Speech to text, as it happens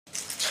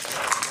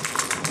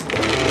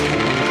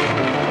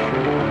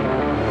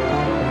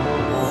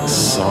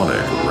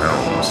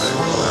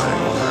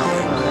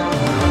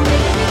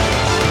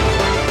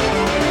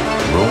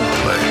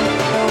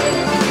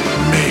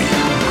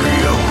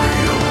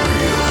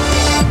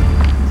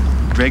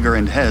Drager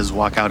and Hez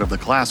walk out of the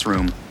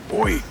classroom.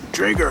 Oi,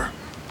 Drager,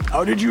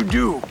 how did you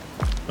do?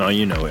 Oh,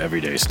 you know,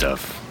 everyday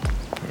stuff.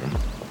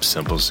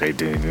 Simple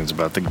safety things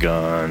about the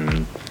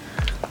gun,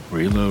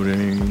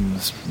 reloading,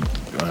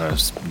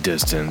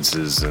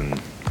 distances, and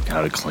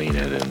how to clean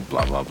it, and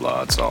blah, blah,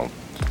 blah. It's all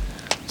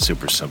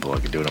super simple.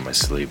 I can do it on my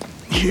sleep.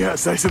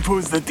 Yes, I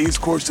suppose that these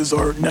courses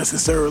aren't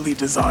necessarily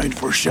designed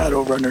for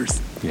Shadowrunners.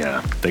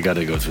 Yeah, they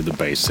gotta go through the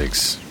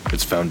basics.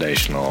 It's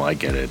foundational, I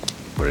get it,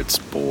 but it's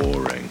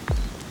boring.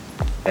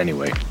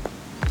 Anyway,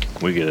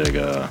 we gotta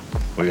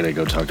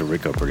go talk to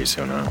Rico pretty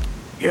soon, huh?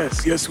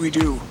 Yes, we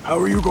do. How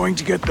are you going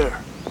to get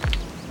there?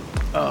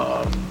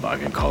 I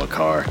can call a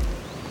car.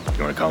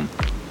 You wanna come?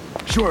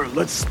 Sure,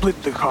 let's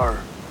split the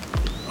car.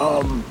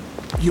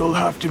 You'll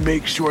have to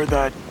make sure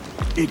that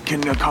it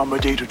can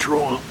accommodate a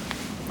troll.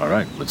 All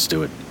right, let's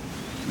do it.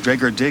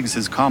 Drager digs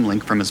his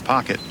comlink from his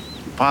pocket,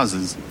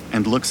 pauses,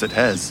 and looks at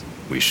Hez.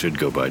 We should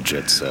go by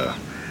Jet's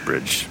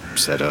bridge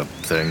setup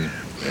thing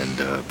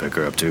and pick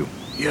her up too.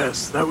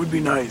 Yes, that would be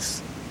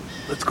nice.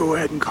 Let's go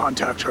ahead and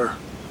contact her.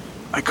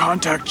 I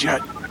contact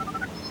Jet.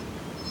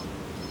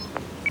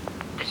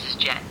 This is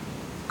Jet.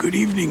 Good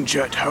evening,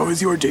 Jet. How has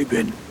your day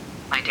been?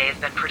 My day has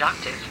been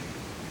productive.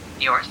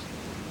 Yours?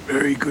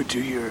 Very good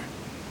to hear.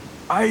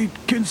 I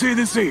can say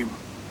the same.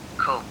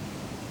 Cool.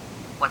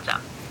 What's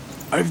up?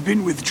 I've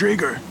been with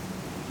Drager.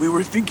 We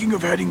were thinking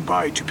of heading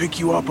by to pick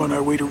you up on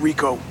our way to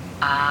Rico.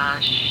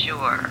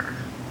 Sure.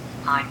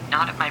 I'm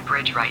not at my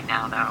bridge right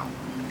now, though.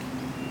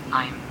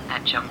 I'm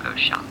at Jungo's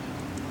shop.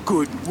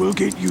 Good. We'll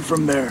get you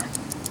from there.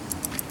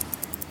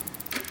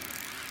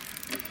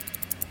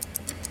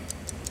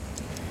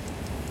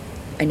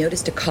 I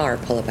noticed a car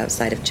pull up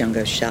outside of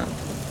Jungo's shop.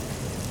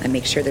 I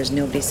make sure there's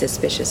nobody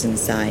suspicious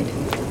inside,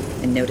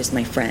 and notice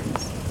my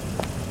friends.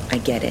 I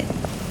get it.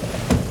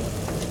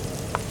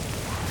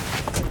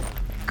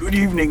 Good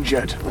evening,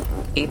 Jet.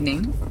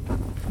 Evening.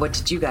 What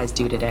did you guys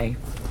do today?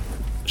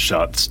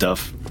 Shot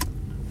stuff.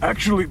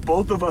 Actually,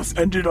 both of us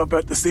ended up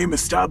at the same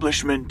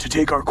establishment to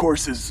take our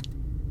courses.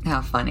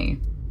 How funny.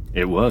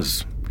 It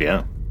was,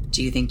 yeah.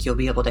 Do you think you'll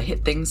be able to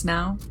hit things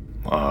now?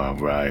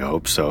 I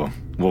hope so.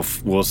 We'll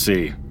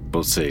see.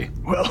 We'll see.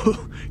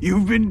 Well,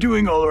 you've been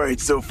doing all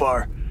right so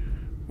far.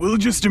 We'll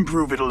just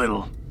improve it a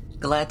little.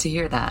 Glad to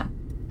hear that.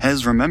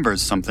 Hez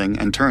remembers something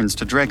and turns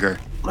to Drager.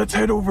 Let's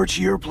head over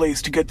to your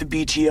place to get the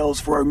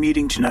BTLs for our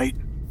meeting tonight.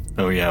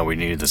 Oh yeah, we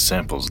needed the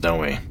samples,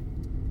 don't we?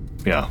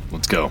 Yeah,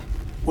 let's go.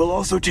 We'll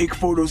also take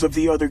photos of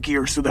the other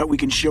gear so that we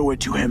can show it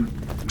to him.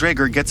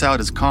 Drager gets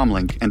out his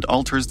comlink and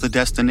alters the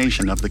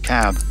destination of the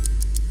cab.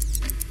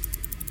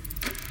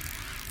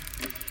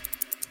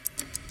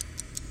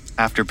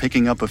 After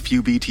picking up a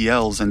few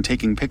BTLs and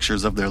taking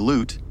pictures of their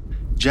loot,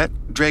 Jet,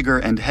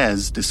 Drager, and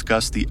Hez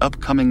discuss the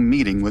upcoming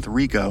meeting with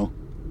Rico.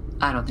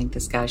 I don't think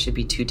this guy should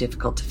be too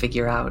difficult to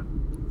figure out.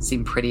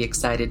 Seemed pretty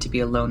excited to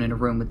be alone in a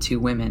room with two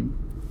women.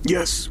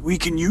 Yes, we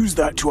can use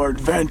that to our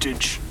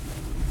advantage.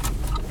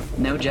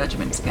 No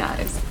judgments,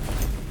 guys.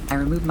 I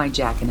remove my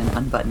jacket and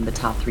unbutton the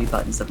top 3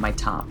 buttons of my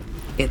top.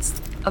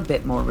 It's a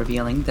bit more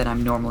revealing than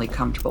I'm normally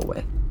comfortable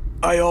with.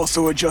 I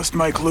also adjust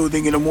my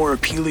clothing in a more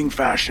appealing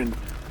fashion.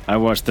 I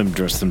watched them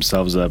dress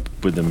themselves up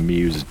with an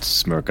amused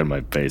smirk on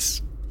my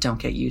face. Don't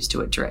get used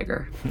to it,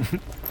 Drager.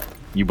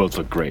 You both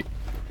look great.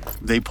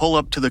 They pull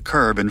up to the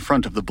curb in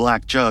front of the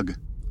black jug.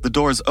 The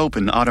doors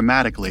open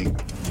automatically.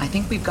 I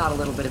think we've got a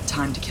little bit of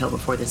time to kill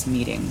before this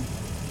meeting.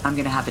 I'm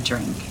gonna have a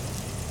drink.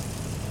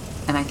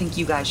 And I think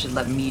you guys should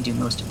let me do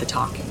most of the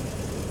talking.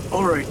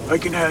 All right, I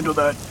can handle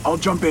that. I'll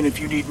jump in if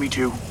you need me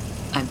to.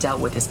 I've dealt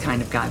with this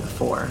kind of guy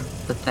before,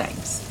 but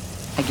thanks.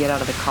 I get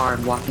out of the car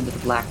and walk into the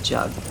black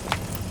jug,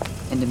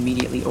 and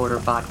immediately order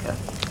vodka.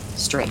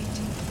 Straight.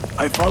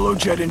 I follow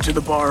Jet into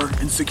the bar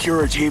and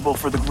secure a table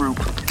for the group.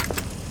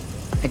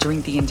 I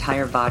drink the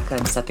entire vodka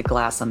and set the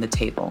glass on the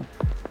table.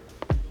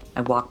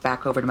 I walk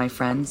back over to my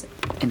friends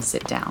and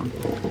sit down.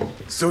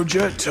 So,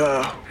 Jet,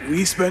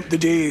 we spent the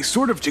day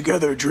sort of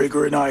together,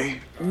 Drager and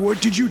I.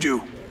 What did you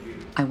do?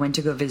 I went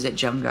to go visit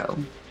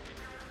Jungo.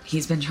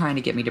 He's been trying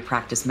to get me to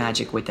practice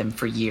magic with him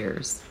for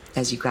years,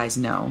 as you guys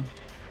know.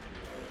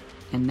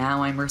 And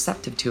now I'm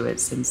receptive to it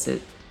since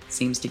it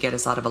seems to get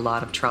us out of a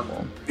lot of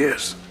trouble.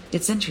 Yes.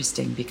 It's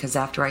interesting because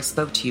after I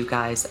spoke to you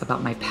guys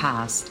about my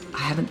past, I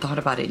haven't thought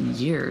about it in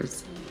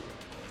years.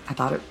 I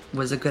thought it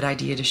was a good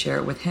idea to share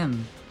it with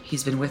him.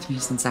 He's been with me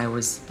since I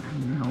was,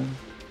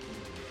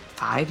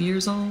 5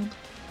 years old?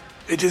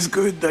 It is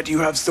good that you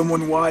have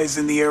someone wise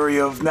in the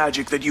area of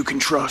magic that you can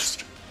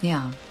trust.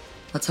 Yeah,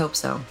 let's hope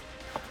so.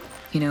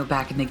 You know,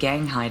 back in the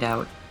gang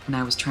hideout, when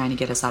I was trying to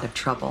get us out of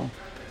trouble,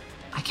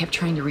 I kept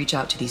trying to reach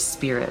out to these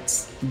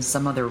spirits in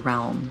some other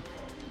realm.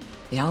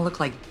 They all look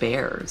like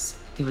bears.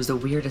 It was the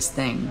weirdest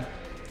thing,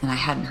 and I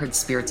hadn't heard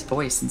Spirit's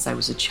voice since I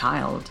was a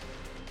child.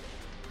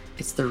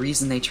 It's the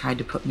reason they tried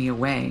to put me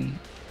away,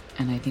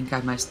 and I think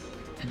I must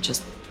have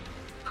just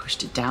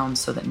pushed it down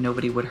so that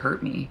nobody would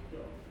hurt me.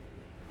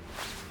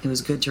 It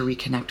was good to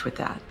reconnect with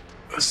that.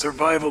 A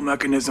survival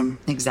mechanism.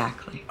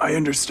 Exactly. I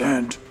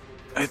understand.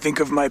 I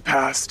think of my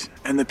past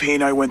and the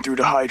pain I went through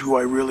to hide who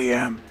I really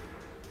am.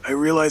 I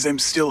realize I'm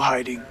still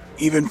hiding,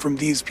 even from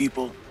these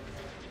people.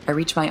 I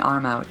reach my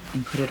arm out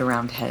and put it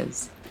around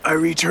Hez. I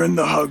return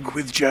the hug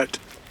with Jet.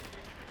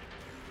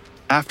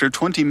 After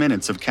 20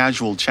 minutes of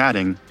casual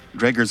chatting,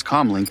 Draeger's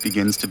comlink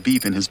begins to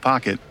beep in his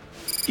pocket.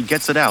 He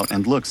gets it out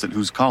and looks at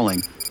who's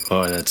calling.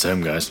 Oh, that's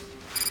him, guys.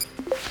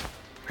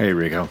 Hey,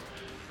 Rico.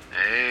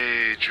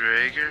 Hey,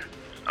 Draeger.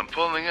 I'm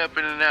pulling up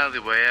in an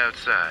alleyway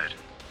outside.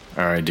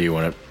 All right, do you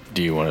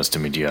want us to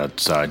meet you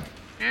outside?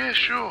 Yeah,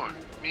 sure.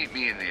 Meet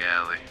me in the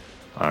alley.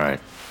 All right.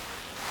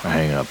 I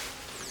hang up.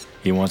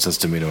 He wants us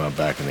to meet him out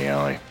back in the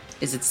alley.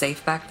 Is it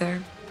safe back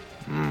there?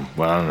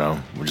 Well, I don't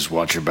know. We'll just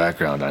watch your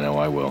background. I know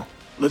I will.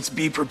 Let's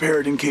be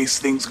prepared in case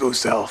things go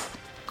south.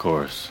 Of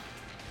course.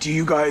 Do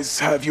you guys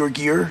have your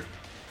gear?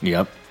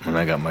 Yep, and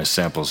I got my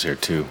samples here,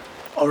 too.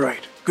 All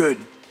right, good.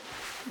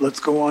 Let's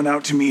go on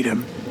out to meet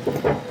him.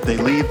 They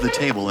leave the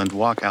table and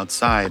walk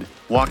outside,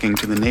 walking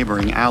to the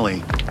neighboring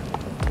alley.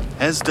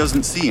 Hez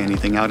doesn't see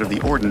anything out of the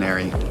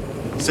ordinary.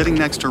 Sitting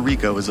next to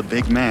Rico is a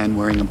big man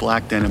wearing a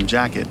black denim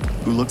jacket,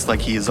 who looks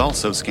like he is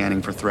also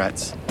scanning for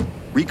threats.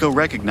 Rico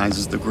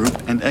recognizes the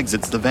group and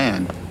exits the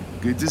van.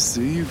 Good to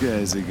see you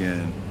guys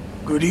again.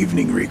 Good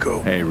evening,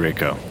 Rico. Hey,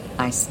 Rico.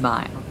 I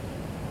smile.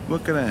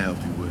 What can I help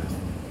you with?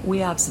 We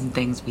have some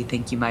things we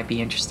think you might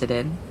be interested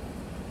in.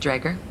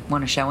 Draeger,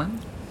 want to show him?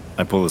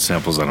 I pull the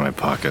samples out of my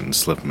pocket and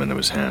slip them into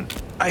his hand.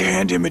 I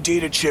hand him a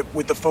data chip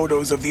with the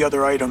photos of the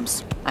other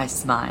items. I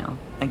smile.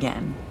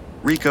 Again.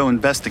 Rico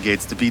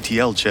investigates the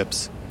BTL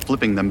chips,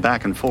 flipping them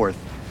back and forth.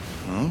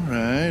 All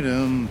right,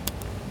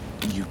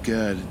 you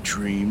got a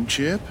dream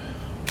chip,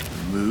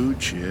 a mood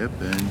chip,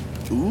 and,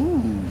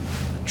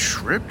 a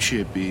trip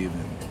chip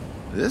even.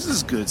 This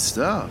is good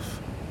stuff.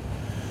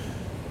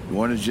 You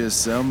want to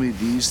just sell me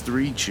these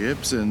 3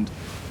 chips and...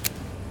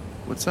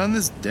 What's on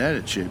this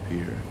data chip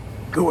here?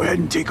 Go ahead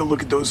and take a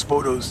look at those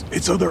photos.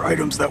 It's other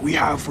items that we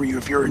have for you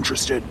if you're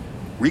interested.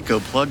 Rico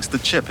plugs the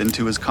chip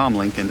into his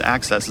comlink and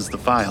accesses the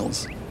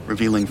files,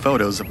 revealing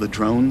photos of the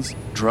drones,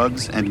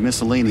 drugs, and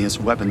miscellaneous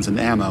weapons and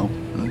ammo.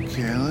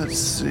 Okay, let's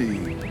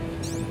see.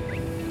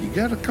 You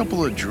got a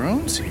couple of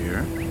drones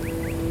here.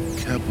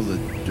 Couple of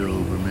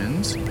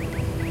Dobermans.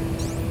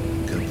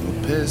 Couple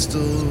of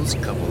pistols.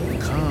 Couple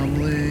of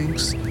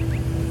comlinks.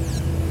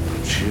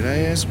 Should I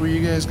ask where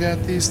you guys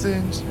got these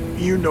things?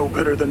 You know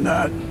better than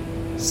that.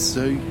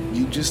 So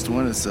you just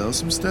want to sell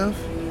some stuff?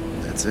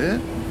 That's it?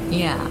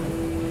 Yeah.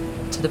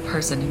 To the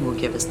person who will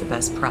give us the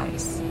best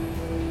price.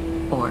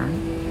 Or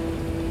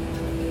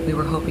we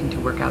were hoping to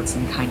work out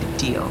some kind of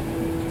deal.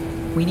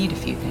 We need a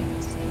few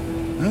things.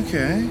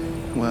 Okay.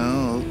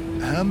 Well,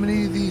 how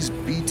many of these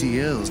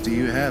BTLs do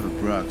you have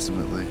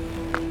approximately?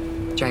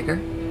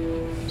 Draeger?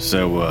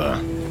 So,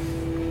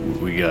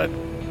 we got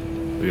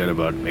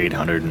about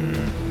 800 and...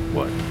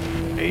 what?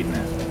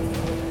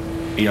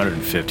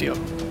 850 of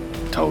them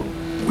total.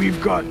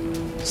 We've got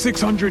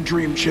 600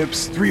 dream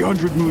chips,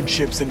 300 mood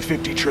chips, and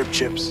 50 trip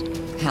chips.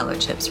 Hello,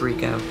 chips,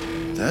 Rico.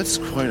 That's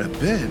quite a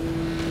bit.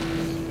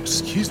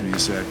 Excuse me a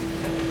sec.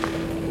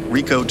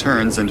 Rico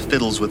turns and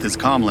fiddles with his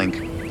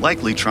comlink,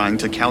 likely trying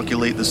to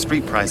calculate the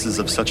street prices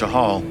of such a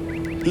haul.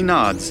 He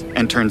nods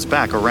and turns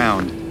back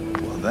around.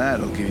 Well,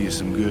 that'll give you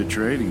some good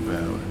trading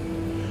power.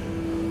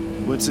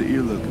 What's it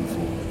you're looking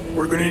for?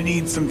 We're gonna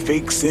need some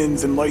fake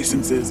SINs and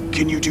licenses.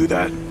 Can you do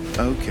that?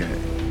 Okay.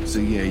 So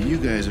yeah, you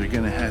guys are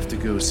gonna have to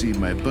go see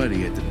my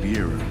buddy at the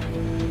bureau.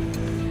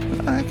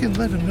 I can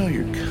let him know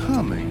you're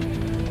coming,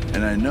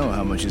 and I know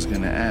how much he's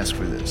gonna ask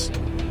for this.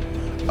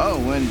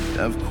 Oh, and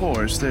of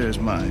course, there's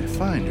my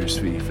finder's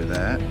fee for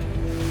that.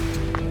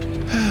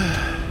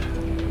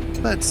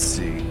 Let's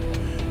see.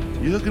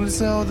 You looking to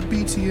sell the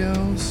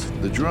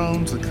BTLs, the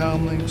drones, the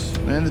comlinks,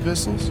 and the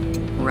pistols?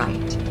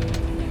 Right.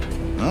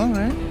 All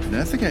right,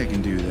 I think I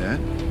can do that.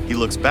 He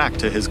looks back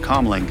to his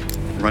comlink,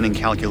 running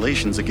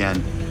calculations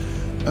again.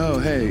 Oh,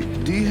 hey,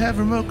 do you have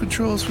remote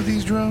controls for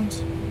these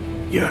drones?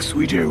 Yes,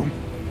 we do.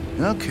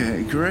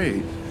 Okay,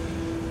 great.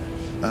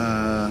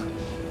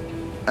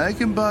 I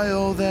can buy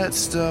all that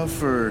stuff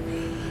for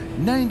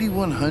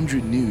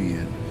 9,100 new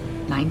yen.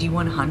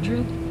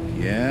 9,100?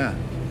 Yeah.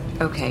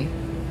 Okay.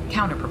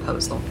 Counter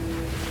proposal.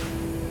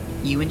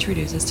 You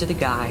introduce us to the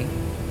guy,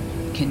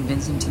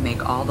 convince him to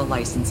make all the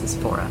licenses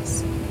for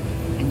us,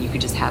 and you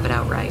could just have it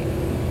outright.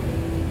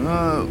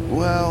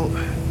 Well,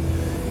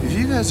 if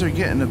you guys are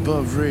getting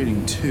above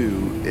rating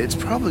 2, it's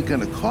probably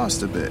gonna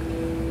cost a bit.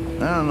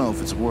 I don't know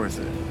if it's worth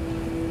it.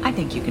 I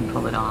think you can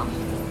pull it off.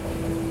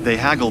 They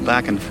haggle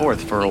back and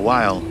forth for a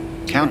while,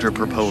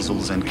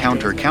 counter-proposals and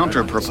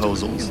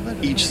counter-counter-proposals,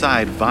 each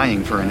side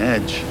vying for an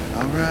edge.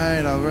 All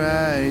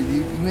right,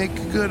 you can make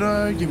a good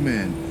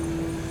argument.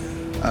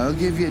 I'll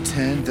give you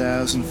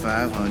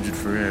 10,500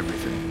 for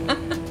everything.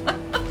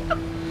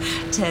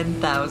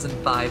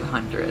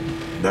 10,500.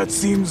 That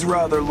seems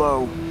rather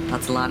low.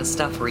 That's a lot of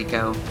stuff,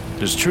 Rico.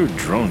 There's true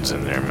drones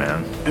in there,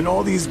 man. And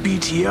all these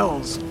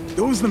BTLs,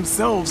 those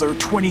themselves are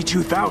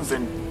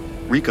 22,000.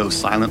 Rico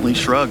silently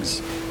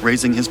shrugs,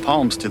 raising his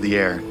palms to the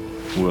air.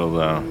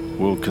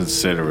 We'll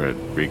consider it,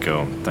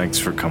 Rico. Thanks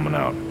for coming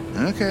out.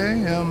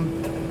 Okay,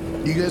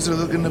 You guys are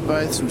looking to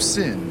buy some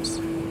Sims.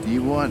 Do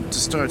you want to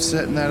start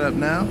setting that up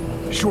now?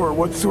 Sure,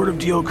 what sort of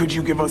deal could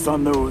you give us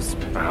on those?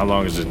 How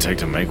long does it take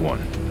to make one?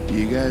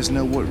 You guys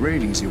know what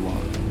ratings you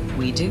want?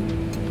 We do.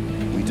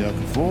 We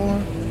talking 4,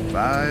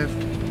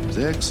 5,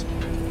 6?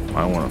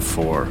 I want a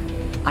 4.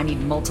 I need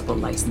multiple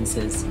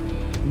licenses.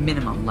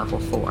 Minimum level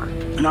 4.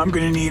 And I'm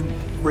gonna need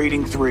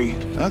rating 3.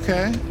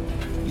 Okay.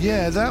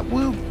 Yeah, that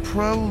will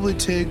probably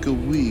take a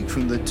week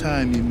from the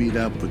time you meet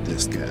up with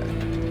this guy.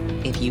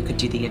 If you could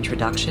do the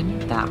introduction,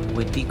 that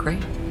would be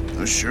great.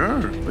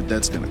 Sure, but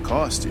that's gonna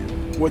cost you.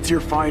 What's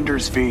your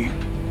finder's fee?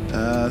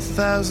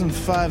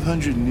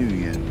 1,500 new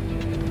yen.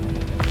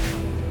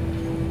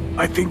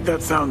 I think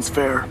that sounds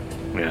fair.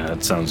 Yeah,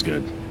 that sounds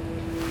good.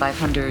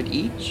 500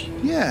 each?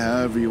 Yeah,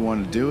 however you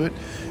want to do it.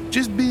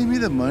 Just beam me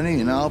the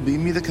money and I'll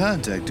beam me the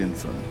contact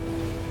info.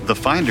 The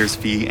finder's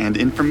fee and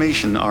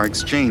information are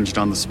exchanged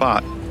on the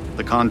spot.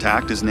 The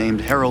contact is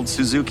named Harold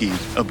Suzuki,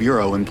 a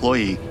bureau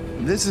employee.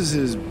 This is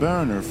his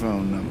burner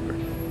phone number.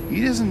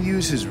 He doesn't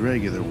use his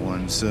regular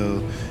one,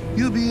 so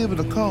you'll be able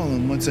to call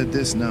him once at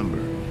this number.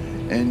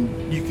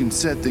 And you can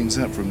set things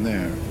up from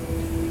there.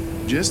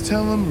 Just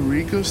tell him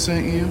Rico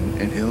sent you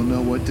and he'll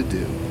know what to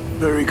do.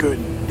 Very good.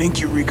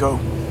 Thank you, Rico.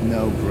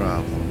 No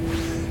problem.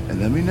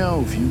 And let me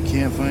know if you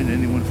can't find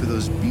anyone for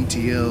those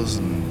BTLs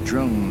and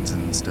drones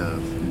and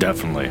stuff.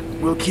 Definitely.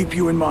 We'll keep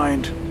you in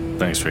mind.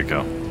 Thanks,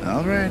 Rico.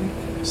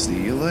 Alrighty.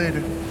 See you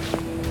later.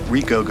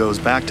 Rico goes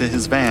back to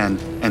his van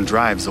and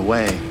drives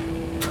away.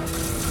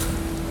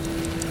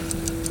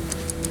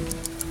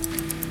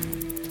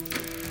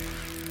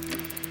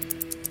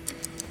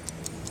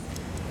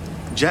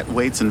 Jet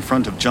waits in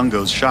front of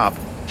Jungo's shop.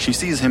 She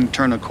sees him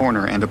turn a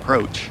corner and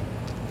approach.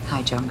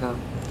 Hi, Jungo.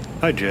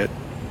 Hi, Jet.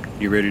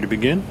 You ready to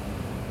begin?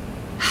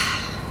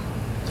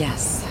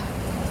 Yes.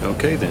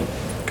 Okay, then.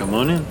 Come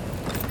on in.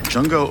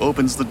 Jungo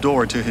opens the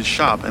door to his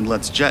shop and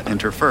lets Jet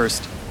enter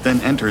first,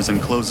 then enters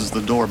and closes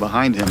the door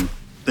behind him.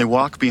 They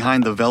walk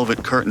behind the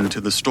velvet curtain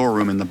to the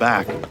storeroom in the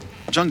back.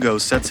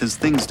 Jungo sets his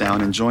things down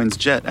and joins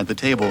Jet at the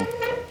table.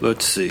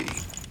 Let's see.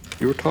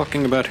 You were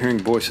talking about hearing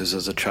voices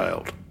as a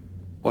child.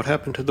 What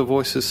happened to the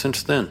voices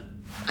since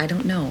then? I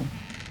don't know.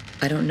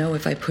 I don't know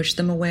if I pushed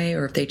them away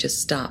or if they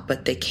just stopped,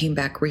 but they came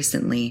back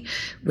recently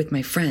with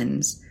my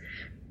friends.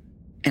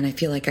 And I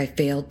feel like I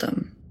failed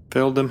them.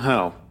 Failed them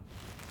how?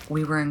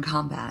 We were in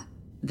combat.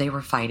 They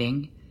were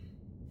fighting,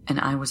 and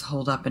I was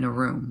holed up in a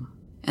room.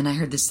 And I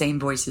heard the same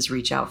voices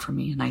reach out for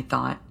me, and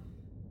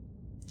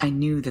I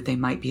knew that they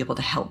might be able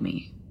to help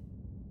me.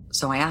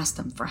 So I asked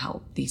them for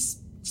help, these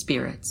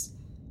spirits.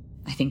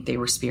 I think they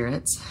were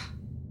spirits.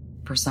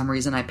 For some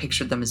reason, I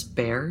pictured them as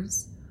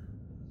bears,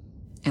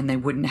 and they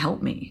wouldn't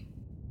help me.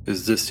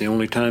 Is this the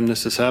only time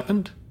this has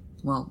happened?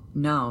 Well,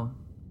 no.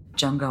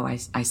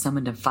 Jungo, I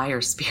summoned a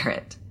fire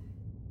spirit,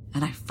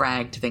 and I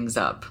fragged things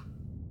up.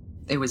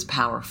 It was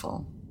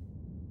powerful,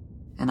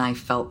 and I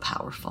felt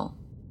powerful.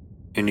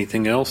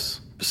 Anything else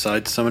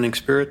besides summoning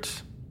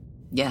spirits?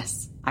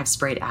 Yes, I've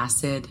sprayed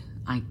acid.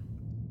 I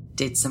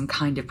did some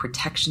kind of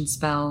protection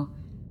spell.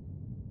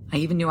 I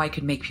even knew I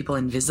could make people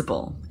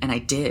invisible, and I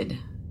did.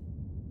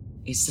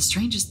 It's the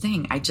strangest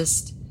thing. I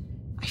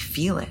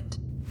feel it.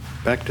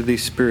 Back to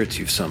these spirits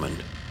you've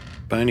summoned.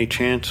 By any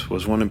chance,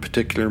 was one in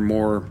particular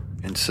more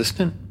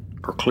insistent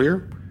or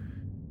clear?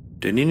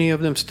 Did any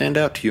of them stand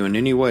out to you in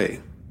any way,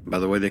 by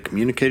the way they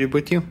communicated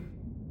with you?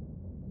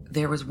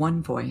 There was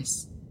one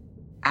voice.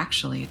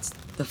 Actually, it's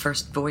the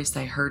first voice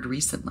I heard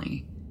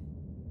recently,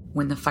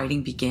 when the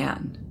fighting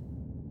began.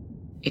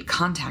 It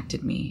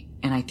contacted me,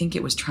 and I think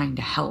it was trying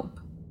to help.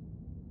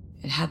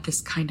 It had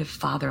this kind of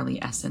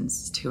fatherly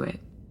essence to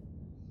it.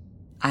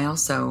 I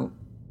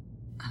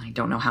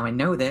don't know how I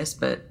know this,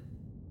 but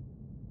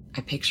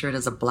I picture it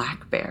as a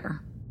black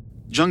bear.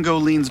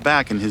 Jungo leans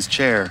back in his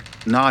chair,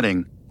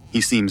 nodding. He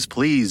seems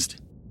pleased.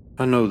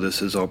 I know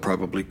this is all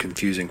probably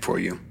confusing for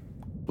you.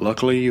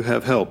 Luckily, you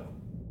have help,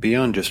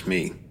 beyond just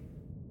me.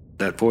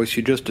 That voice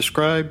you just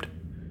described,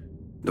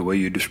 the way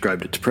you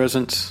described its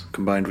presence,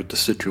 combined with the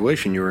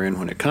situation you were in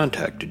when it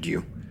contacted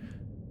you,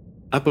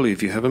 I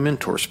believe you have a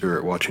mentor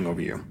spirit watching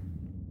over you.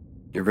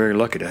 You're very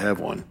lucky to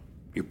have one.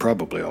 You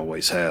probably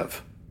always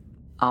have.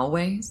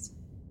 Always?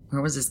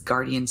 Where was this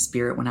guardian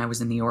spirit when I was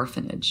in the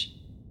orphanage?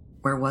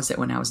 Where was it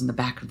when I was in the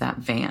back of that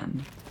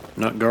van?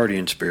 Not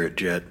guardian spirit,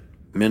 Jet.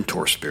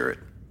 Mentor spirit.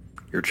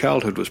 Your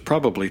childhood was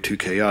probably too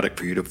chaotic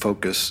for you to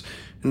focus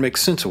and make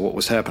sense of what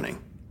was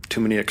happening. Too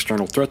many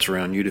external threats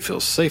around you to feel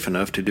safe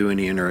enough to do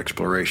any inner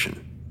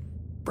exploration.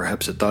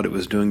 Perhaps it thought it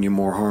was doing you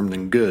more harm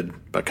than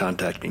good by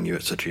contacting you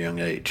at such a young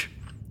age,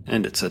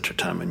 and at such a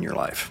time in your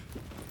life.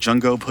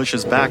 Jungo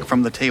pushes back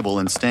from the table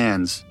and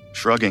stands,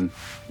 shrugging.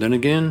 Then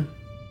again,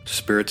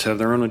 spirits have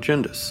their own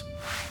agendas,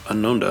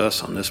 unknown to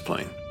us on this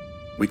plane.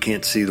 We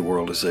can't see the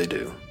world as they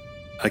do.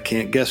 I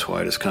can't guess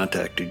why it has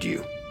contacted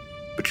you.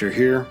 But you're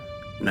here,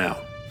 now.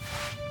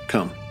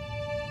 Come.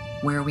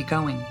 Where are we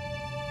going?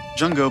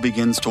 Jungo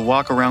begins to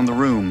walk around the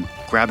room,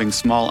 grabbing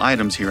small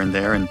items here and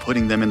there and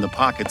putting them in the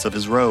pockets of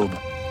his robe.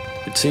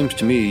 It seems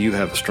to me you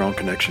have a strong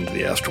connection to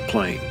the astral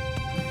plane.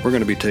 we're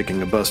going to be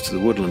taking a bus to the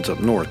woodlands up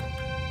north,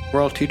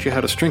 where I'll teach you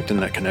how to strengthen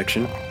that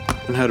connection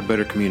and how to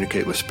better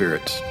communicate with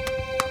spirits.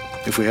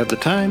 If we have the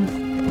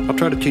time, I'll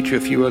try to teach you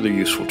a few other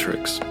useful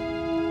tricks.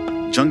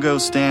 Jungo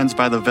stands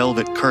by the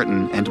velvet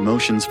curtain and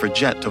motions for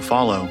Jet to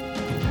follow.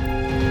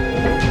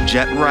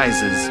 Jet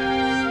rises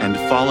and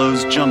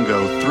follows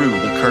Jungo through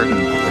the curtain.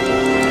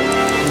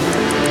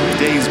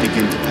 Days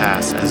begin to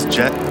pass as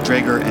Jet,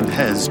 Drager, and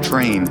Hez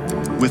train.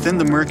 Within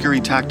the Mercury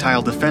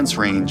Tactile Defense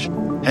Range,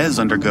 Hez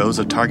undergoes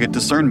a target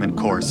discernment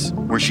course,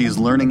 where she is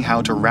learning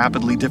how to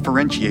rapidly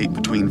differentiate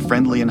between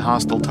friendly and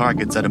hostile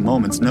targets at a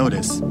moment's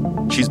notice.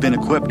 She's been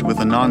equipped with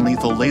a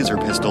non-lethal laser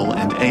pistol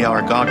and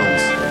AR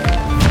goggles.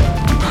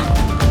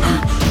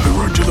 I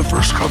run to the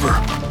first cover.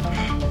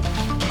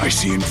 I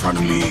see in front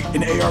of me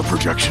an AR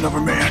projection of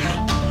a man.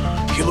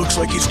 He looks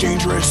like he's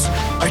dangerous.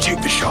 I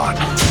take the shot.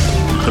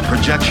 The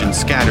projection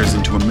scatters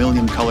into a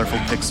million colorful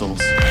pixels.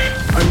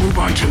 I move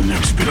on to the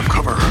next bit of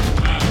cover.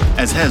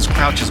 As Hez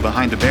crouches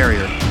behind a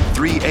barrier,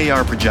 3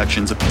 AR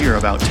projections appear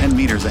about 10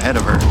 meters ahead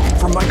of her.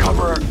 From my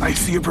cover, I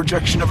see a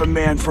projection of a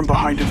man from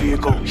behind a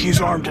vehicle. He's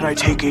armed and I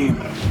take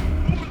aim.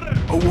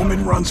 A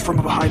woman runs from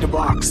behind a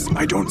box.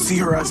 I don't see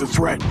her as a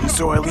threat, and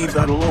so I leave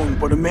that alone,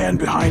 but a man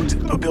behind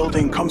a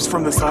building comes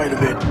from the side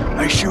of it.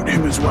 I shoot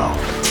him as well.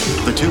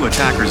 The 2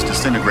 attackers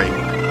disintegrate.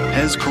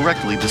 Hez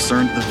correctly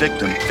discerned the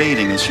victim,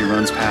 fading as she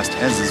runs past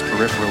Hez's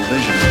peripheral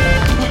vision.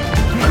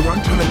 I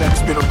run to the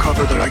next bit of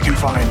cover that I can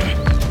find.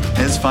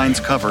 Hez finds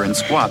cover and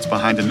squats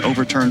behind an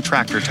overturned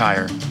tractor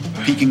tire.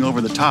 Peeking over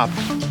the top,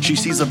 she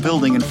sees a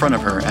building in front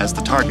of her as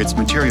the targets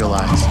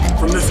materialize.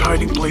 From this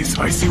hiding place,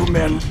 I see a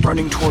man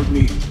running toward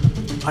me.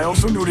 I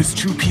also notice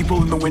 2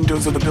 people in the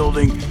windows of the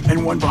building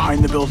and 1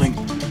 behind the building.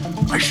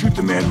 I shoot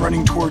the man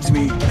running towards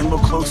me and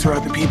look closer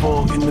at the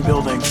people in the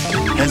building.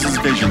 Hez's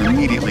vision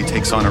immediately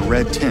takes on a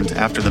red tint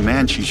after the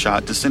man she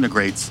shot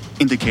disintegrates,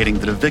 indicating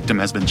that a victim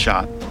has been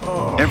shot.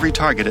 Every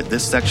target at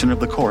this section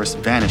of the course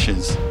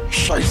vanishes.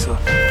 Scheiße.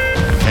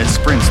 Hez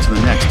sprints to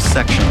the next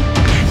section.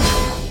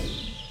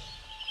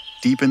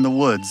 Deep in the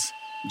woods,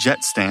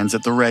 Jet stands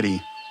at the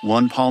ready,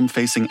 1 palm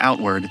facing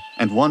outward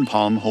and 1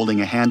 palm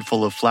holding a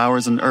handful of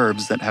flowers and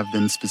herbs that have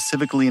been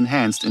specifically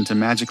enhanced into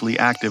magically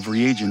active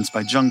reagents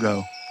by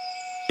Jungo.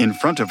 In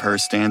front of her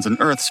stands an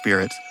earth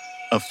spirit,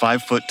 a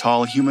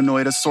 5-foot-tall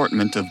humanoid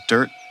assortment of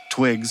dirt,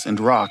 twigs, and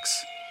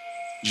rocks.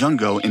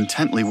 Jungo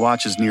intently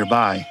watches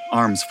nearby,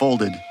 arms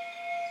folded.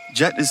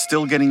 Jet is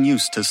still getting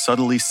used to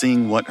subtly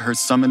seeing what her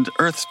summoned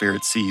earth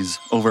spirit sees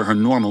over her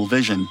normal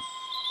vision.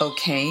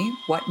 Okay,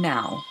 what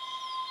now?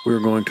 We're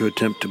going to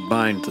attempt to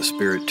bind the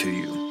spirit to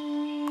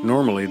you.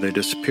 Normally, they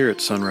disappear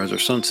at sunrise or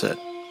sunset,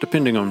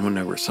 depending on when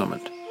they were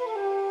summoned.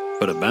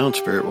 But a bound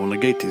spirit will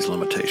negate these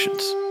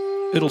limitations.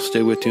 It'll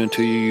stay with you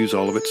until you use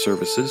all of its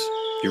services,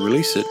 you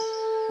release it,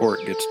 or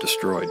it gets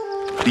destroyed.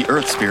 The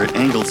earth spirit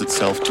angles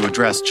itself to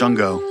address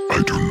Jungo.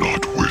 I do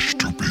not wish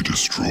to be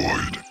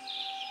destroyed.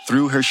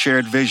 Through her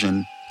shared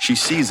vision, she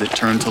sees it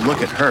turn to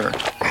look at her.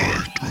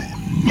 I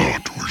do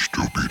not wish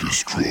to be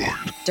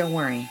destroyed. Don't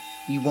worry,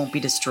 you won't be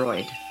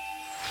destroyed.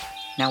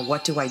 Now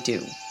what do I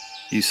do?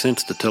 You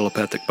sense the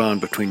telepathic bond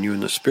between you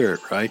and the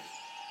spirit, right?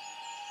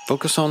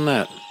 Focus on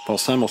that, while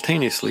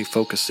simultaneously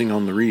focusing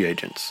on the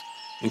reagents.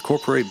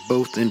 Incorporate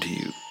both into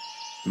you.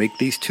 Make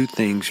these 2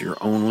 things your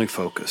only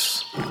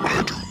focus.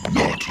 I do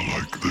not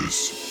like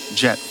this.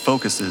 Jet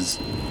focuses.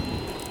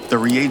 The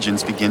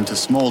reagents begin to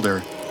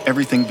smolder,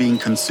 everything being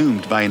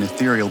consumed by an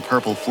ethereal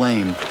purple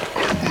flame.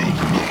 I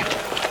will not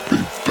be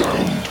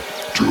bound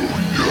to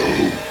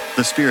you.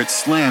 The spirit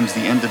slams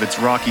the end of its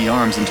rocky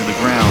arms into the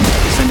ground,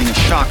 sending a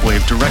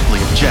shockwave directly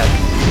at Jet.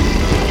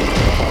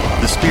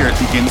 The spirit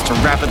begins to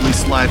rapidly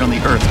slide on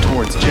the earth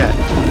towards Jet,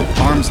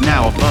 arms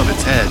now above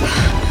its head.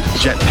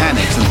 Jet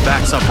panics and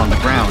backs up on the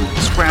ground,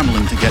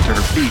 scrambling to get to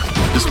her feet.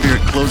 The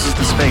spirit closes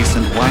the space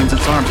and winds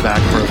its arms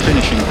back for a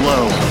finishing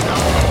blow.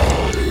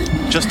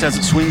 Just as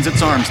it swings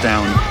its arms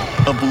down,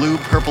 a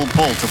blue-purple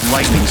bolt of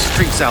lightning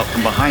streaks out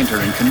from behind her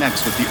and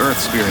connects with the earth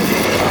spirit.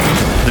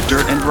 The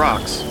dirt and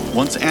rocks,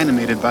 once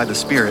animated by the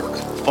spirit,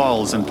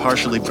 falls and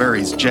partially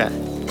buries Jet.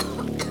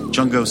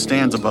 Jungo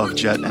stands above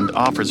Jet and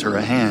offers her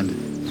a hand,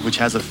 which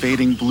has a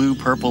fading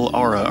blue-purple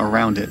aura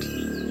around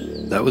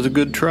it. That was a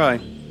good try.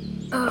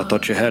 I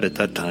thought you had it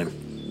that time.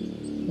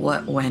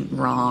 What went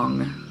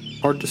wrong?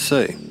 Hard to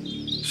say.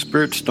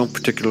 Spirits don't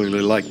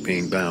particularly like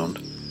being bound,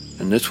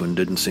 and this one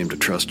didn't seem to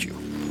trust you.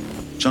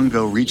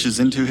 Jungo reaches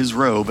into his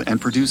robe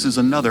and produces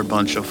another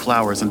bunch of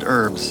flowers and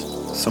herbs.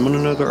 Summon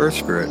another earth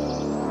spirit.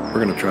 We're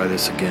gonna try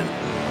this again.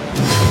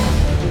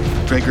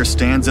 Drager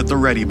stands at the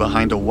ready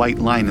behind a white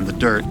line in the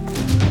dirt.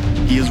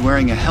 He is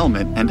wearing a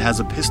helmet and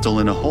has a pistol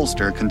in a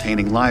holster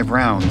containing live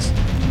rounds.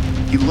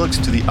 He looks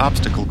to the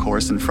obstacle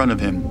course in front of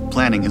him,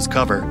 planning his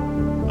cover.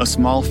 A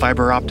small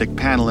fiber optic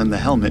panel in the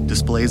helmet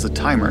displays a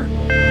timer.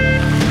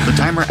 The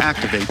timer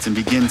activates and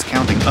begins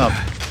counting up.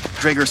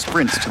 Drager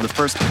sprints to the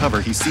first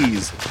cover he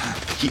sees.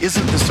 He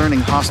isn't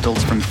discerning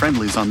hostiles from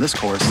friendlies on this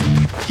course.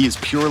 He is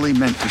purely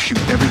meant to shoot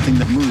everything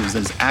that moves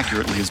as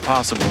accurately as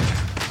possible.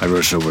 I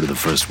rush over to the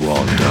first wall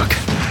and duck.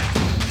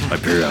 I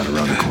peer out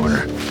around the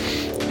corner.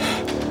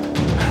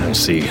 I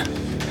see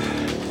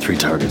 3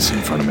 targets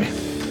in front of me.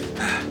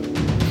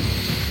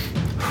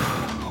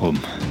 Hold.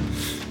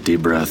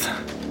 Deep breath.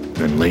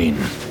 Then lean.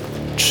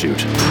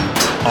 Shoot.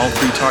 All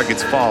 3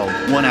 targets fall,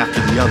 one after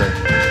the other.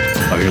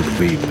 I hear the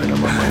beep and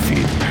I'm on my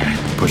feet,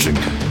 pushing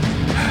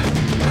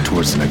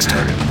towards the next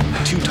target.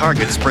 2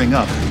 targets spring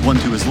up, one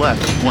to his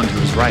left, one to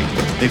his right.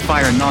 They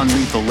fire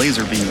non-lethal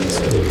laser beams.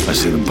 I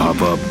see them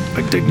pop up.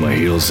 I dig my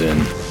heels in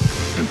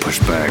and push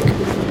back,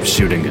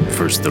 shooting at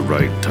first the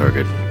right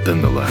target,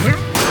 then the left.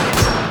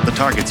 The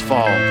targets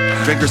fall.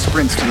 Drager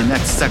sprints to the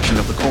next section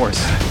of the course.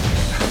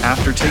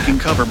 After taking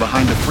cover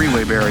behind a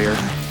freeway barrier,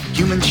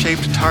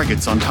 human-shaped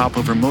targets on top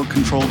of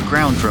remote-controlled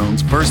ground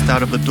drones burst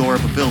out of the door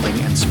of a building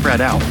and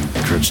spread out.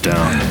 Crouch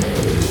down,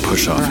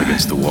 push off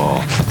against the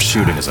wall,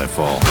 shooting as I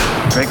fall.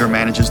 Drager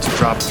manages to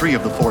drop 3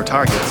 of the 4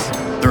 targets.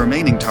 The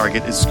remaining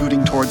target is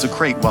scooting towards a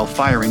crate while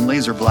firing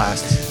laser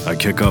blasts. I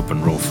kick up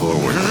and roll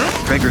forward.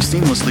 Drager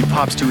seamlessly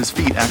pops to his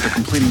feet after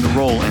completing the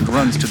roll and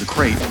runs to the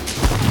crate.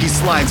 He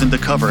slides into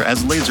cover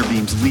as laser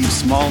beams leave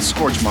small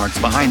scorch marks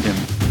behind him.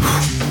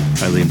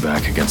 I lean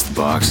back against the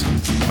box.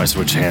 I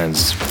switch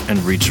hands and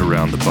reach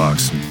around the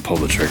box and pull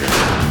the trigger.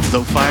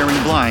 Though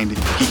firing blind,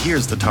 he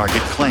hears the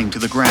target clang to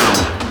the ground.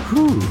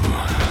 Whew,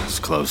 it's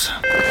close.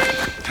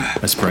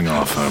 I spring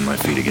off on my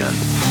feet again,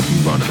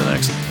 move on to the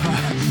next.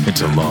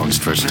 It's a long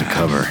stretch to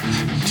cover.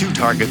 2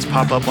 targets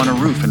pop up on a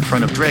roof in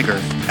front of Drager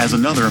as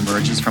another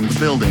emerges from the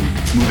building,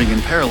 moving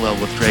in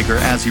parallel with Drager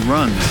as he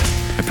runs.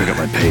 I pick up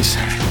my pace.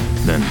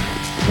 Then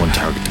 1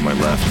 target to my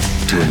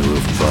left, 2 in the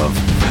roof above.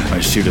 I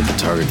shoot at the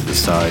target to the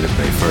side of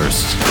me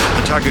first.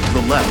 The target to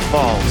the left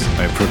falls.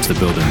 I approach the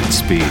building at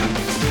speed.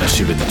 I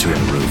shoot at the 2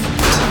 in the roof.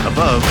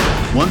 Above,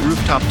 1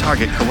 rooftop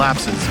target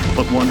collapses,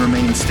 but 1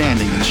 remains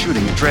standing and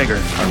shooting at Drager.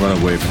 I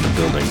run away from the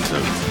building to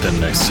the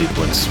next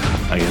sequence.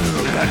 I enter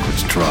a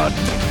backwards trot,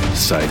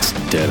 sights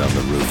dead on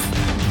the roof.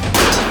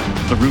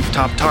 The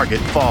rooftop target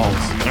falls.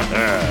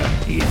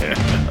 Yeah.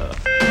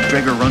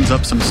 Drager runs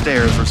up some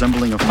stairs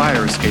resembling a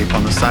fire escape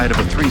on the side of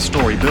a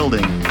 3-story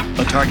building.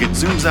 A target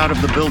zooms out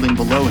of the building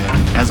below him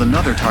as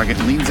another target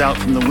leans out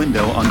from the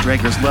window on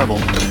Drager's level.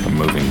 I'm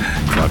moving,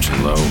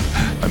 crouching low.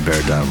 I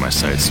bear down my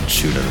sights and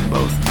shoot at them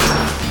both.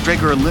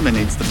 Drager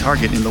eliminates the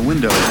target in the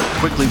window,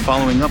 quickly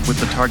following up with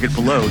the target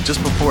below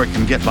just before it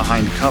can get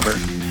behind cover.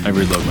 I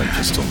reload my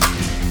pistol.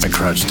 I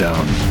crouch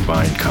down,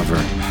 behind cover.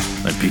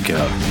 I peek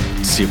out,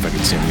 see if I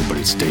can see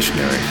anybody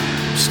stationary,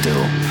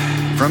 still.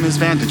 From his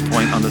vantage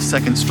point on the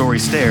 2nd-story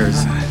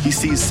stairs, he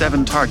sees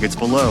 7 targets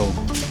below.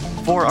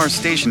 4 are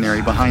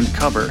stationary behind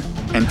cover,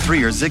 and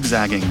 3 are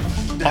zigzagging.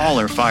 All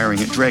are firing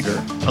at Drager.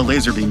 A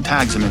laser beam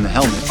tags him in the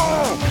helmet.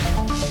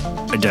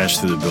 I dash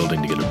through the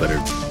building to get a better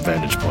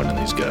vantage point on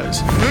these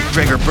guys.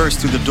 Drager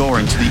bursts through the door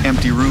into the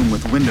empty room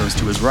with windows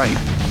to his right.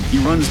 He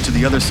runs to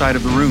the other side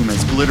of the room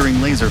as glittering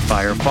laser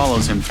fire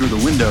follows him through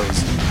the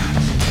windows.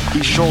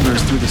 He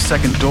shoulders through the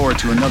 2nd door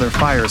to another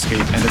fire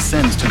escape and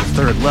ascends to the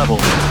 3rd level.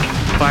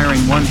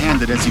 Firing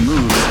one-handed as he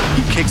moves,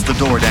 he kicks the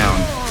door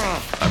down.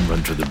 I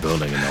run through the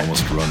building and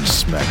almost run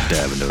smack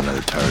dab into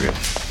another target.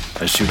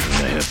 I shoot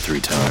from the hip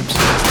 3 times.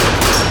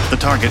 The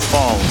target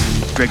falls.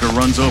 Drager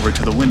runs over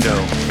to the window.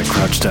 I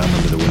crouch down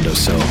under the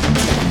windowsill.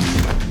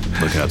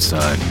 Look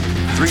outside.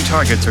 3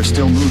 targets are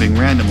still moving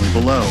randomly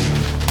below.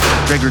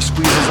 Drager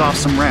squeezes off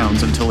some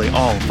rounds until they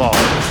all fall.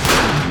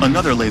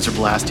 Another laser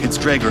blast hits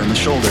Drager in the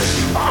shoulder.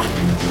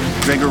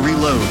 Drager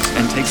reloads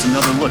and takes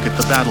another look at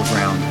the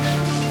battleground.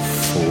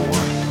 4.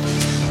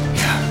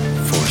 Yeah,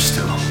 4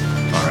 still.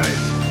 Alright,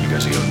 you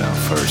guys go now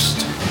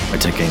first. I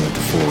take aim at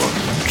the 4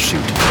 and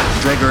shoot.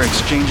 Drager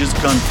exchanges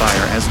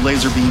gunfire as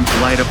laser beams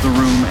light up the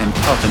room and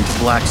puff into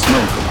black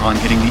smoke upon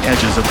hitting the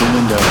edges of the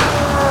window.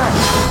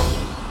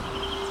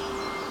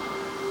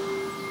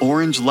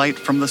 Orange light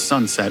from the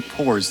sunset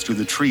pours through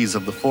the trees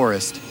of the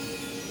forest.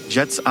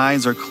 Jet's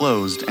eyes are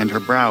closed and her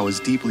brow is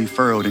deeply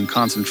furrowed in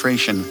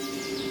concentration.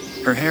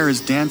 Her hair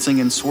is dancing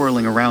and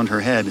swirling around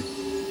her head.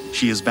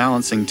 She is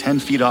balancing 10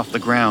 feet off the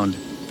ground,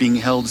 being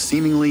held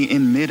seemingly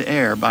in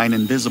mid-air by an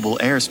invisible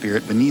air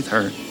spirit beneath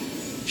her.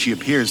 She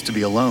appears to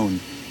be alone.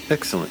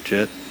 Excellent,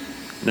 Jet.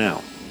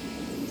 Now,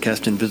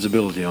 cast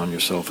invisibility on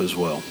yourself as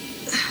well.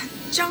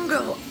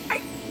 Jungo, I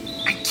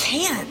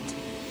can't.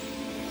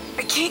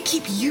 I can't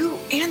keep you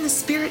and the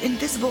spirit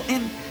invisible,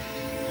 and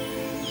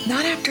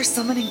not after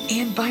summoning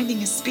and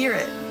binding a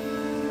spirit.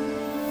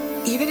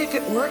 Even if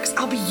it works,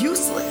 I'll be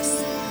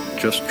useless.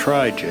 Just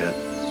try, Jet.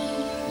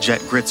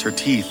 Jet grits her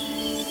teeth.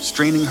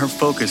 Straining her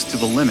focus to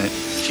the limit,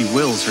 she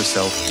wills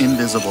herself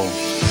invisible.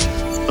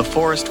 The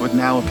forest would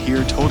now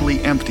appear totally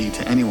empty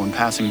to anyone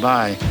passing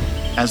by.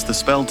 As the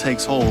spell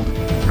takes hold,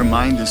 her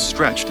mind is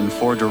stretched in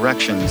 4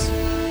 directions.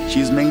 She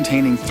is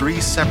maintaining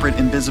 3 separate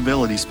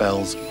invisibility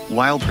spells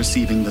while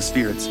perceiving the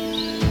spirits.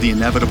 The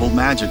inevitable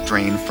magic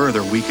drain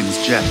further weakens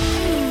Jet.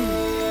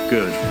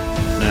 Good.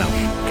 Now,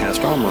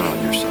 cast armor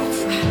on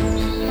yourself.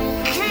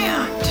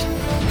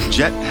 Can't.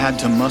 Jet had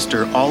to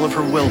muster all of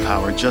her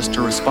willpower just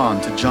to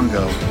respond to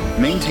Jungo.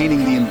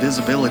 Maintaining the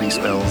invisibility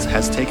spells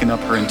has taken up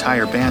her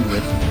entire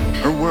bandwidth.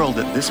 Her world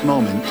at this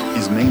moment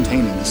is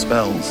maintaining the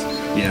spells.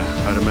 Yeah,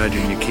 I'd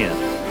imagine you can.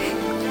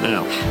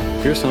 Now,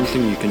 here's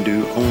something you can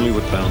do only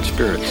with bound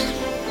spirits.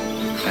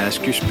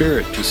 Ask your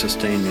spirit to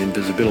sustain the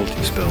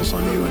invisibility spells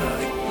on you and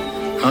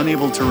I.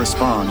 Unable to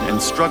respond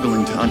and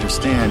struggling to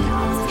understand,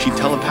 she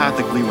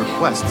telepathically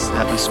requests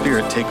that the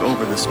spirit take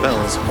over the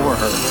spells for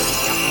her.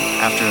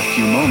 After a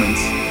few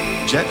moments,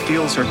 Jet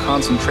feels her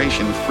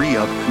concentration free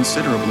up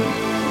considerably.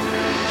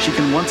 She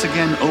can once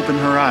again open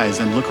her eyes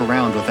and look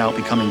around without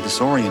becoming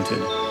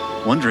disoriented,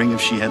 wondering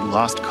if she had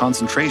lost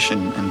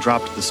concentration and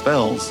dropped the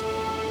spells.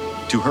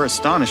 To her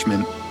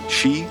astonishment,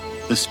 she,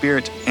 the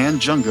spirit,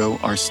 and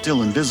Jungo are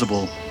still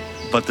invisible,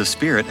 but the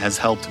spirit has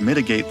helped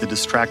mitigate the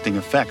distracting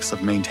effects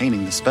of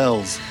maintaining the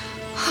spells.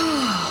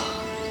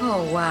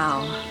 Oh,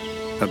 wow.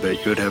 I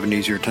bet you'd have an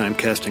easier time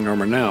casting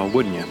armor now,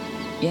 wouldn't you?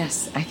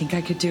 Yes, I think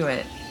I could do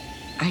it.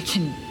 I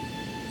can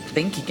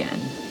think again.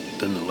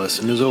 Then the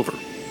lesson is over.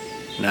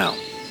 Now,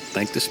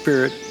 thank the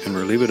spirit and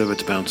relieve it of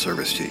its bound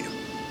service to you.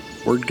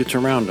 Word gets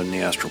around in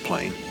the astral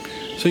plane,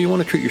 so you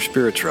want to treat your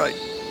spirits right,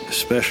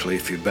 especially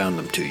if you've bound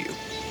them to you.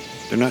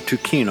 They're not too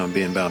keen on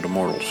being bound to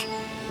mortals.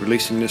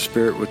 Releasing this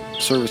spirit with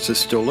services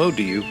still owed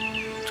to you,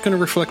 it's going to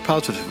reflect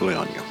positively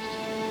on you.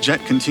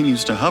 Jet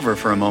continues to hover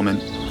for a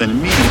moment, then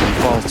immediately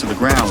falls to the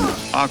ground,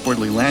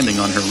 awkwardly landing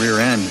on her rear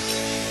end.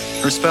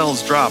 Her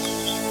spells drop,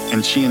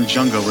 and she and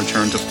Jungo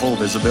return to full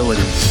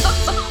visibility.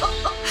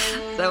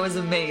 That was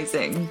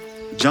amazing.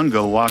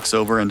 Jungo walks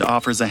over and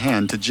offers a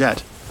hand to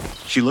Jet.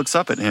 She looks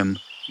up at him,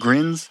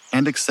 grins,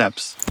 and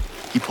accepts.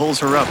 He pulls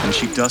her up and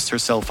she dusts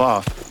herself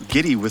off,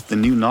 giddy with the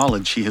new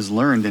knowledge she has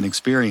learned and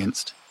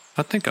experienced.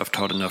 I think I've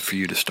taught enough for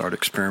you to start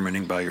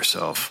experimenting by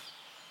yourself.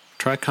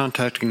 Try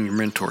contacting your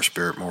mentor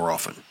spirit more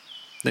often.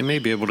 They may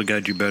be able to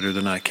guide you better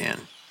than I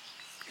can.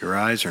 Your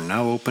eyes are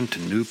now open to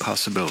new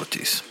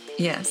possibilities.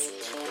 Yes,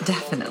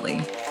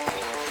 definitely.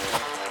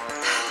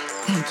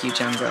 Thank you,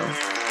 Jungo.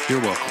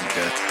 You're welcome,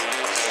 Jet.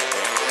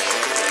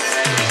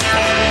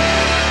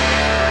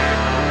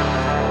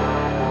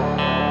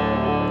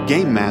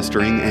 Game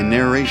mastering and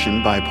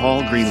narration by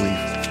Paul Greenleaf.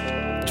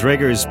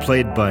 Draeger is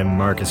played by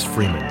Marcus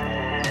Freeman.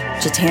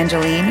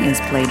 Jitangeline is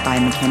played by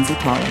Mackenzie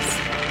Paulus.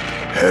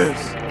 Hez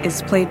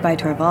is played by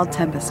Torvald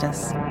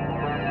Tempestus.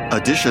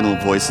 Additional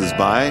voices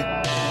by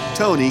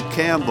Tony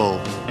Campbell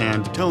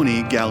and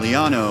Tony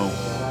Galliano.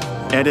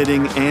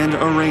 Editing and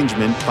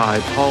arrangement by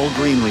Paul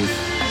Greenleaf,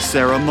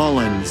 Sarah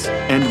Mullins,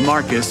 and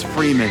Marcus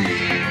Freeman.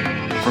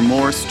 For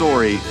more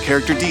story,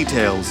 character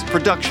details,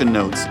 production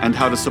notes, and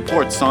how to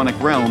support Sonic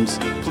Realms,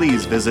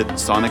 please visit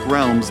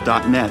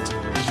sonicrealms.net.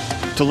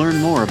 To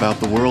learn more about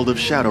the world of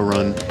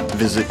Shadowrun,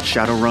 visit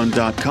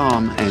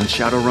shadowrun.com and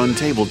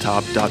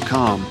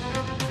shadowruntabletop.com.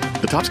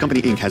 The Topps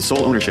Company Inc. has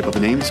sole ownership of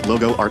the names,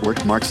 logo,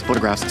 artwork, marks,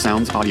 photographs,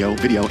 sounds, audio,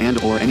 video,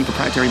 and/or any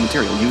proprietary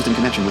material used in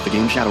connection with the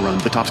game Shadowrun.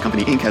 The Topps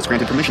Company Inc. has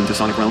granted permission to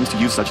Sonic Realms to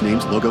use such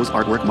names, logos,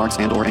 artwork, marks,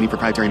 and/or any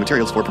proprietary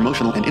materials for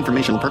promotional and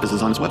informational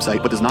purposes on its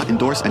website, but does not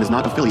endorse and is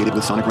not affiliated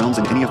with Sonic Realms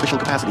in any official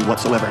capacity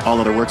whatsoever. All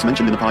other works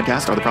mentioned in the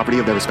podcast are the property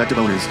of their respective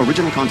owners.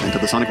 Original content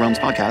of the Sonic Realms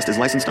podcast is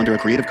licensed under a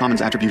Creative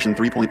Commons Attribution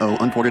 3.0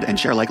 unported and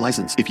share-alike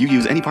license. If you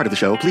use any part of the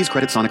show, please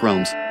credit Sonic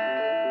Realms.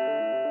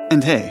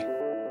 And hey,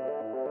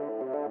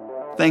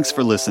 thanks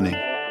for listening.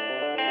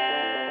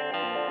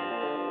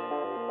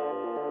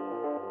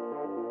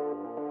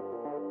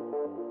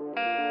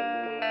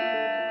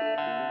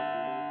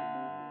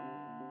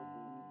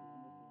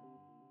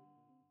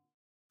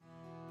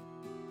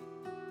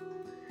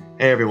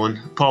 Hey everyone,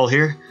 Paul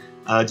here.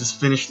 Just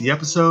finished the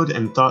episode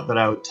and thought that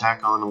I would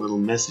tack on a little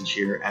message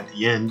here at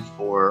the end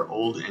for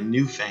old and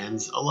new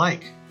fans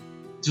alike.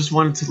 Just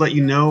wanted to let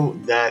you know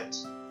that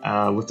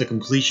with the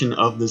completion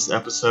of this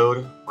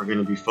episode, we're going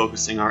to be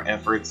focusing our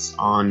efforts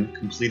on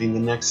completing the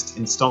next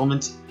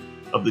installment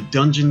of the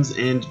Dungeons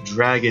and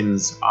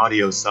Dragons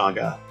audio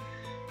saga.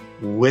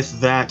 With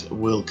that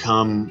will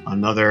come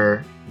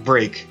another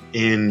break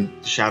in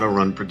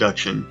Shadowrun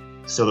production,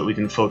 so that we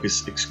can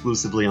focus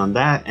exclusively on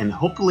that and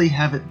hopefully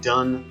have it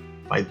done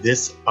by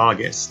this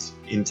August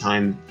in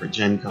time for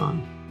Gen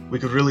Con. We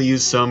could really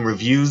use some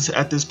reviews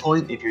at this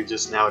point if you're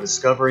just now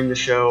discovering the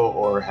show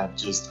or have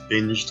just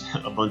binged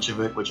a bunch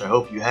of it, which I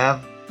hope you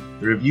have.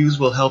 The reviews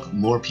will help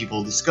more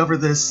people discover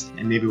this,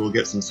 and maybe we'll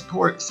get some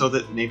support so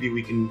that maybe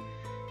we can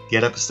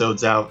get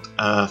episodes out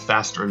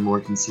faster and more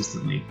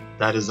consistently.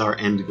 That is our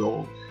end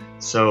goal.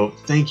 So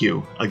thank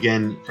you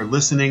again for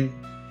listening.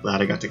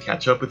 Glad I got to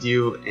catch up with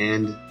you,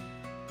 and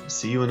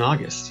see you in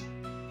August.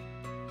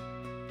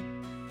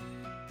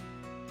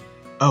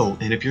 Oh,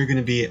 and if you're going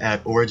to be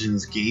at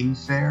Origins Game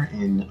Fair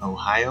in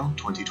Ohio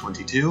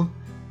 2022,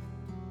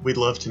 we'd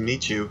love to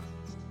meet you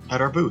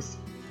at our booth.